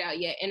fully figured out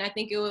yet. And I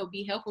think it will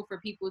be helpful for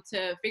people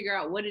to figure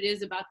out what it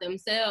is about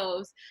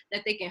themselves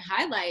that they can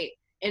highlight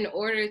in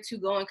order to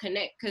go and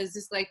connect. Because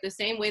it's like the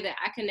same way that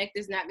I connect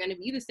is not going to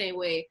be the same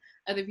way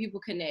other people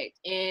connect.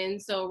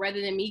 And so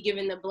rather than me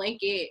giving the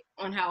blanket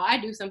on how I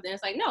do something,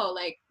 it's like, no,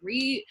 like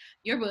read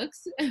your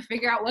books,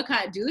 figure out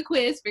do the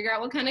quiz, figure out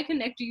what kind of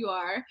connector you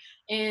are,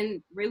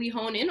 and really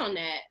hone in on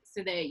that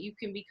so that you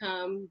can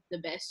become the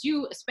best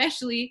you,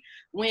 especially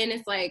when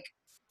it's like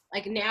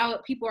now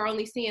people are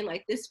only seeing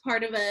like this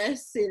part of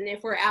us, and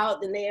if we're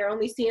out, then they are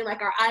only seeing like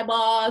our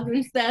eyeballs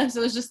and stuff.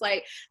 So it's just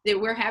like that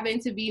we're having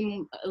to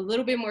be a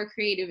little bit more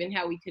creative in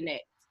how we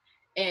connect.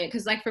 And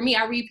because like for me,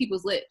 I read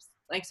people's lips.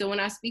 Like, so when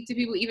I speak to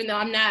people, even though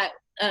I'm not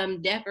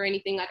deaf or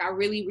anything, like I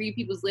really read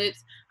people's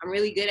lips. I'm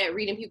really good at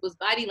reading people's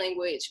body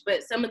language,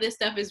 but some of this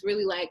stuff is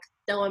really like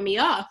throwing me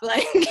off.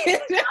 Like,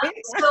 I'm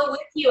so with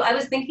you. I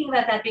was thinking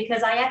about that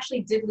because I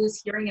actually did lose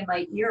hearing in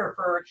my ear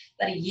for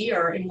about a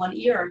year in one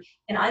ear,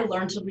 and I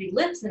learned to read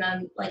lips, and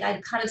I'm like,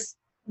 I kind of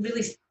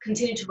really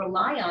continued to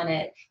rely on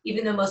it,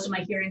 even though most of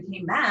my hearing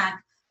came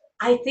back.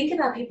 I think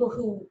about people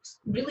who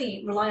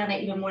really rely on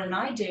it even more than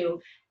I do.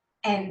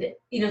 And,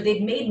 you know,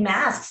 they've made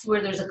masks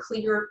where there's a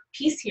clear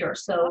piece here.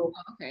 So,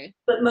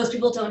 but most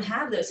people don't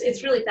have this.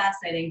 It's really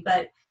fascinating.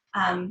 But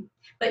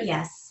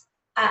yes,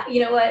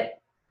 you know what?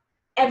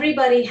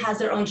 Everybody has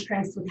their own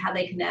strengths with how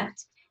they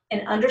connect,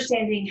 and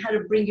understanding how to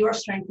bring your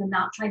strength and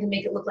not trying to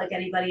make it look like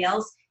anybody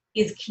else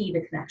is key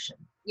to connection.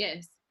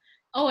 Yes.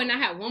 Oh, and I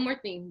have one more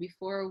thing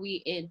before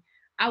we end.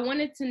 I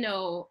wanted to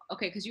know,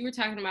 okay, because you were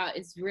talking about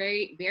it's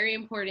very, very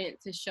important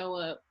to show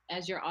up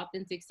as your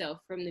authentic self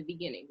from the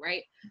beginning,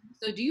 right?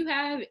 So do you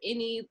have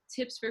any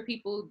tips for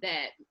people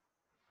that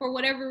for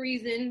whatever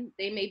reason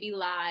they maybe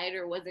lied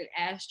or wasn't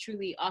as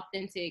truly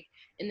authentic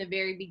in the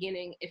very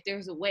beginning, if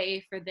there's a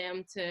way for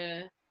them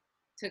to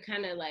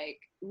kind of like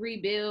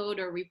rebuild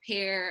or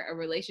repair a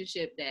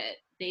relationship that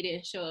they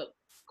didn't show up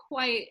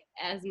quite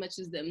as much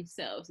as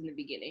themselves in the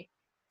beginning?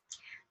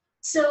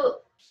 So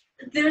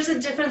there's a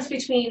difference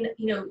between,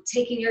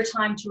 taking your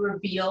time to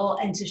reveal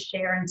and to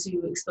share and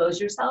to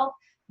expose yourself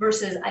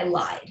versus I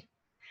lied,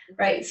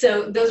 right?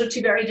 So those are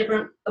two very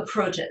different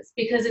approaches,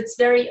 because it's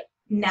very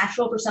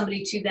natural for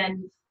somebody to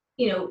then,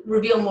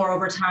 reveal more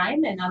over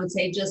time. And I would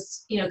say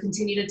just,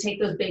 continue to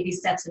take those baby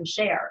steps and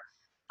share.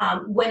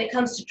 When it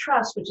comes to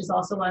trust, which is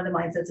also one of the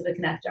mindsets of a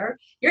connector,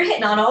 you're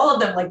hitting on all of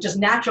them, like just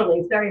naturally.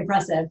 It's very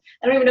impressive.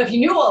 I don't even know if you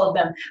knew all of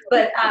them,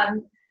 but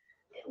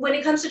when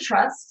it comes to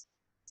trust,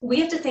 we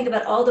have to think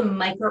about all the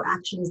micro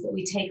actions that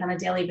we take on a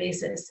daily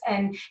basis.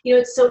 And,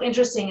 it's so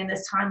interesting in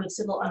this time of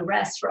civil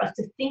unrest for us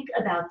to think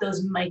about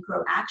those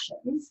micro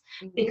actions,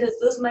 because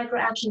those micro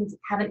actions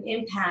have an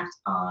impact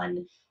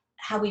on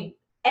how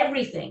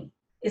everything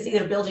is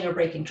either building or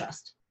breaking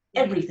trust,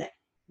 everything.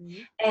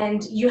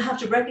 And you have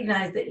to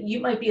recognize that you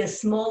might be a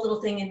small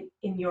little thing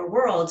in your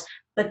world,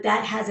 but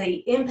that has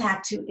an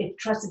impact to if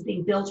trust is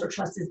being built or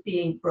trust is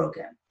being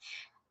broken.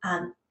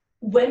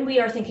 When we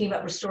are thinking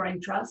about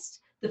restoring trust,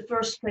 the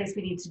first place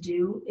we need to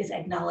do is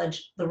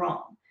acknowledge the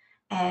wrong.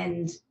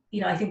 And,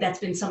 I think that's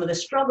been some of the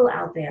struggle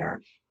out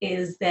there,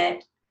 is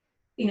that,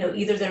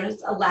 either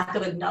there's a lack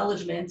of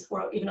acknowledgement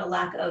or even a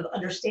lack of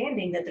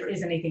understanding that there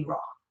is anything wrong.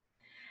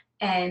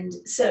 And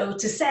so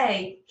to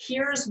say,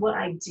 here's what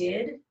I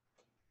did,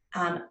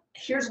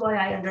 here's why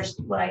I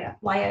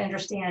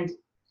understand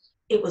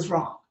it was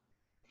wrong.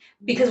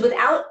 Because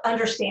without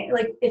understanding,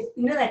 like if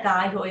that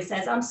guy who always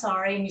says, I'm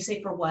sorry, and you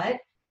say, for what?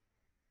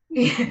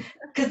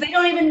 Because they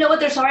don't even know what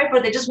they're sorry for.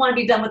 They just want to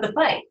be done with the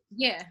fight.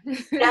 Yeah.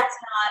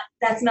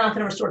 that's not going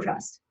to restore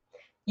trust.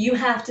 You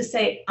have to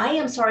say, I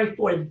am sorry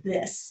for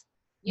this.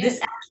 Yes.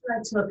 This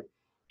action I took,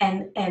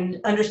 and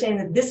understanding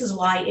that this is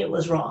why it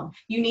was wrong.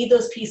 You need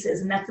those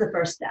pieces, and that's the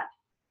first step.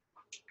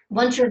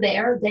 Once you're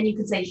there, then you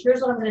can say,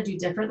 here's what I'm going to do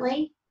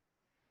differently.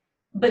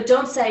 But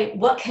don't say,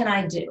 what can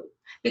I do?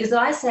 Because if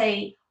I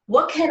say,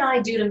 what can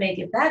I do to make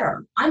it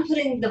better? I'm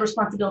putting the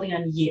responsibility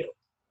on you.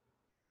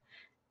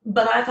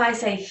 But if I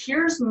say,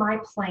 here's my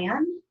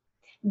plan,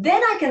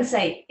 then I can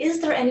say, is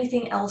there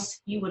anything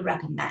else you would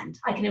recommend?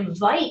 I can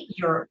invite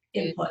your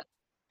input.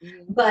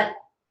 But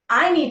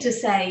I need to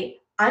say,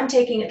 I'm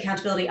taking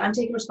accountability, I'm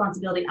taking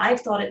responsibility,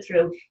 I've thought it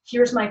through,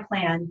 here's my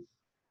plan.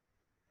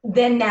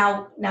 Then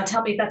now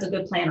tell me if that's a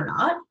good plan or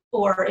not,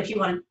 or if you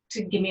want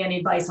to give me any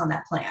advice on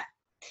that plan.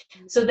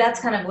 So that's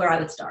kind of where I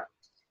would start.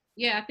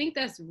 Yeah, I think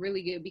that's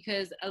really good,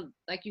 because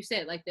like you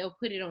said, like they'll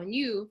put it on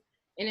you,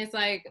 and it's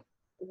like,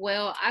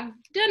 well, I've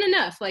done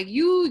enough. Like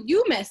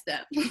you messed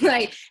up.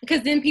 Like,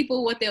 because then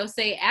people, what they'll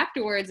say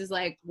afterwards is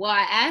like, well,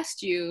 I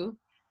asked you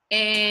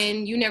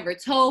and you never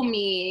told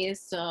me,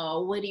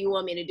 so what do you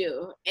want me to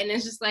do? And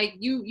it's just like,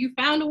 you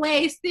found a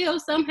way still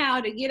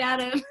somehow to get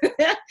out of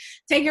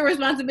taking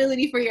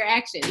responsibility for your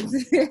actions.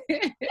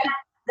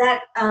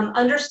 that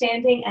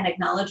understanding and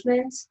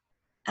acknowledgement,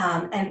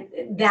 and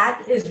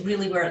that is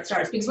really where it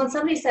starts. Because when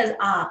somebody says,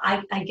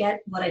 I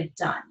get what I've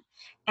done,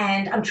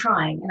 and I'm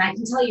trying, and I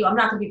can tell you I'm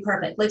not going to be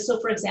perfect. Like, so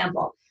for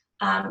example,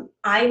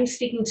 I'm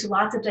speaking to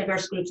lots of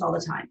diverse groups all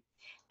the time.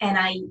 And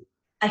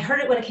I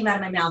heard it when it came out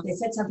of my mouth. They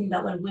said something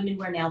about when women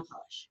wear nail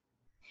polish.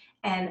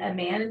 And a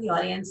man in the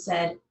audience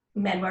said,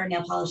 men wear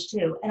nail polish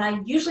too. And I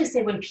usually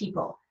say when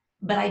people,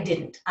 but I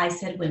didn't. I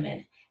said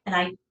women. And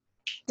I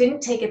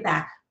didn't take it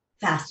back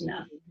fast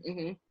enough.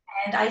 And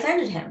I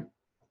offended him.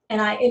 And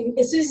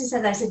as soon as he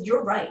said that, I said,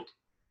 you're right.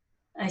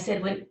 I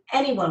said, when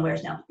anyone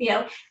wears nail,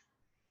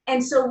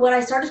 And so what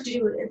I started to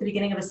do at the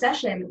beginning of a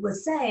session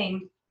was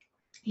saying,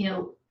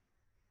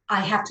 I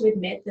have to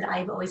admit that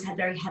I've always had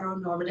very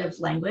heteronormative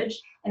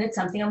language, and it's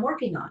something I'm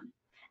working on.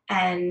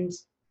 And,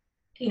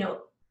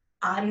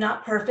 I'm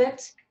not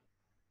perfect,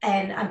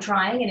 and I'm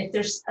trying. And if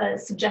there's a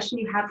suggestion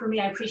you have for me,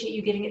 I appreciate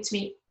you giving it to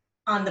me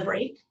on the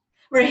break,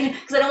 right?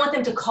 Because I don't want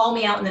them to call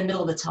me out in the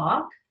middle of the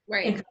talk.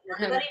 Right. In front of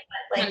everybody,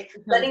 but like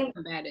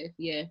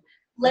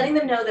letting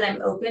them know that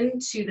I'm open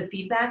to the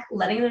feedback,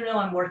 letting them know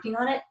I'm working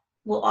on it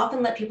will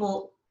often let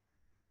people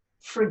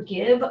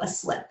forgive a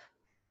slip,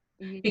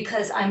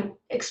 because I'm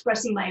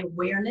expressing my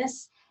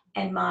awareness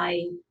and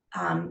my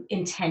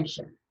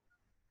intention.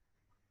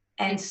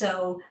 And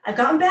so I've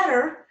gotten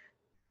better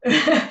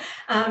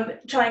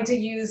trying to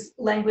use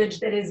language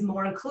that is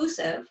more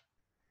inclusive,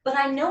 but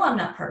I know I'm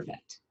not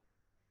perfect.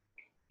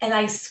 And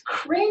I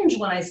cringe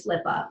when I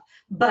slip up,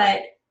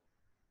 but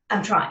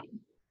I'm trying.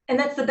 And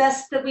that's the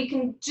best that we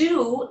can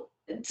do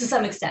to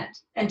some extent,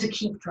 and to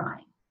keep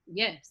trying.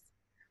 Yes.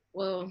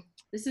 Well,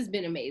 this has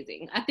been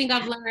amazing. I think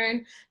I've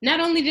learned, not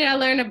only did I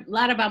learn a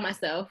lot about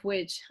myself,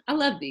 which I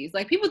love these.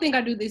 Like, people think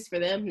I do this for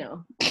them.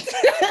 No.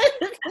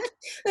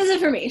 This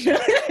is for me.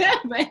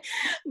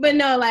 but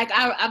no, like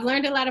I've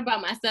learned a lot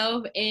about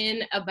myself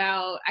and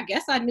about, I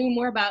guess I knew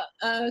more about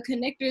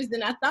connectors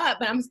than I thought,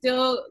 but I'm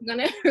still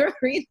gonna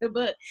read the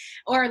book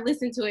or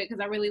listen to it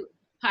because I really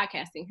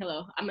podcasting.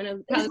 Hello. I'm gonna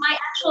It's my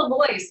actual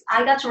voice.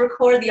 I got to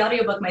record the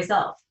audiobook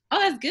myself. Oh,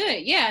 that's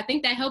good. Yeah, I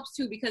think that helps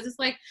too, because it's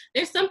like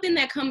there's something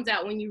that comes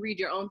out when you read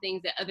your own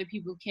things that other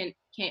people can't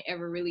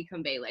ever really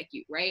convey like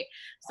you, right?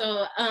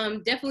 So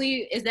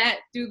definitely, is that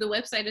through the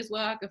website as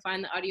well? I can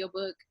find the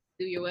audiobook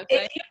through your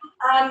website.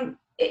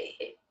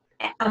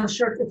 I'm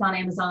sure it's on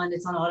Amazon,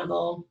 it's on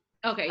Audible.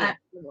 Okay, yeah.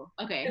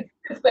 Okay.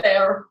 It's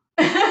there.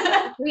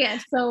 Yeah,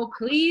 so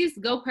please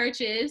go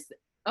purchase.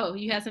 Oh,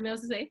 you have something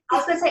else to say? I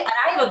was gonna say, and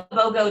I have a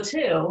BOGO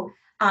too.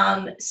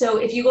 So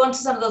if you go into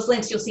some of those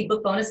links, you'll see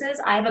book bonuses.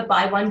 I have a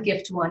buy one,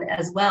 gift one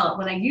as well.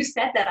 When you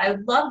said that, I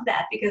love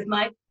that because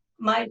my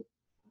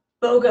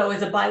BOGO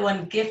is a buy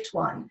one, gift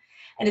one.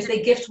 And if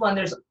they gift one,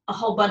 there's a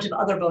whole bunch of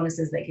other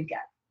bonuses they could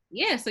get.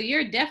 Yeah, so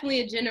you're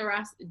definitely a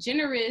generous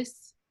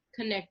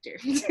connector.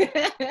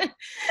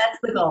 That's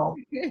the goal.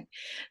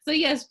 So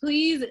yes,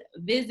 please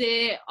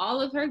visit all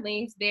of her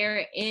links.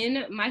 They're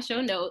in my show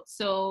notes.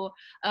 So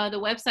the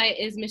website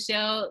is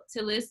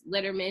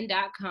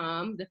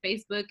michelletillisletterman.com. The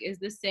Facebook is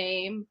the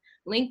same.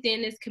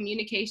 LinkedIn is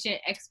Communication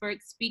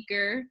Expert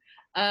Speaker.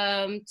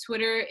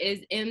 Twitter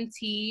is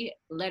MT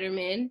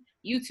Letterman.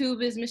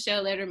 YouTube is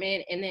Michelle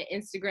Letterman, and then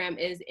Instagram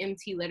is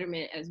MT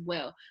Letterman as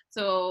well.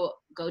 So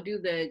go do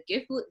the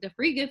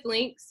free gift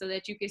link so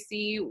that you can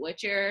see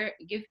what your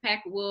gift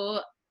pack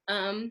will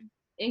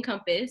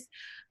encompass.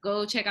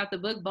 Go check out the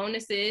book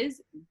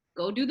bonuses.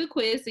 Go do the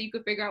quiz so you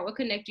can figure out what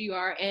connector you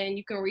are, and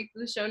you can read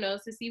through the show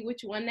notes to see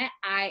which one that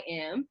I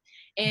am,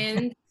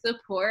 and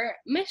support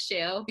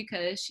Michelle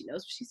because she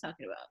knows what she's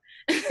talking about.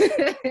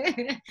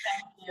 Thank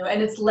you.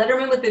 And it's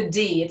Letterman with a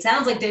D. It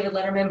sounds like David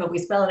Letterman, but we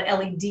spell it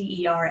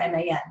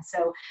Lederman.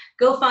 So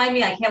go find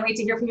me. I can't wait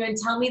to hear from you and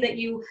tell me that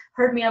you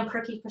heard me on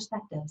Perky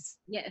Perspectives.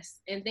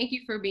 Yes, and thank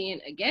you for being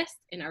a guest,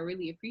 and I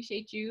really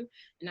appreciate you.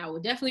 And I will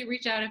definitely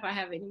reach out if I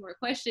have any more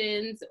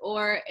questions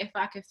or if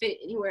I could fit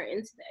anywhere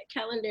into that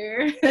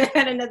calendar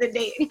at another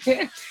date.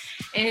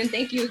 And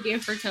thank you again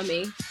for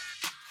coming.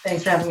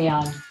 Thanks for having me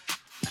on.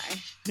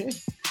 Bye.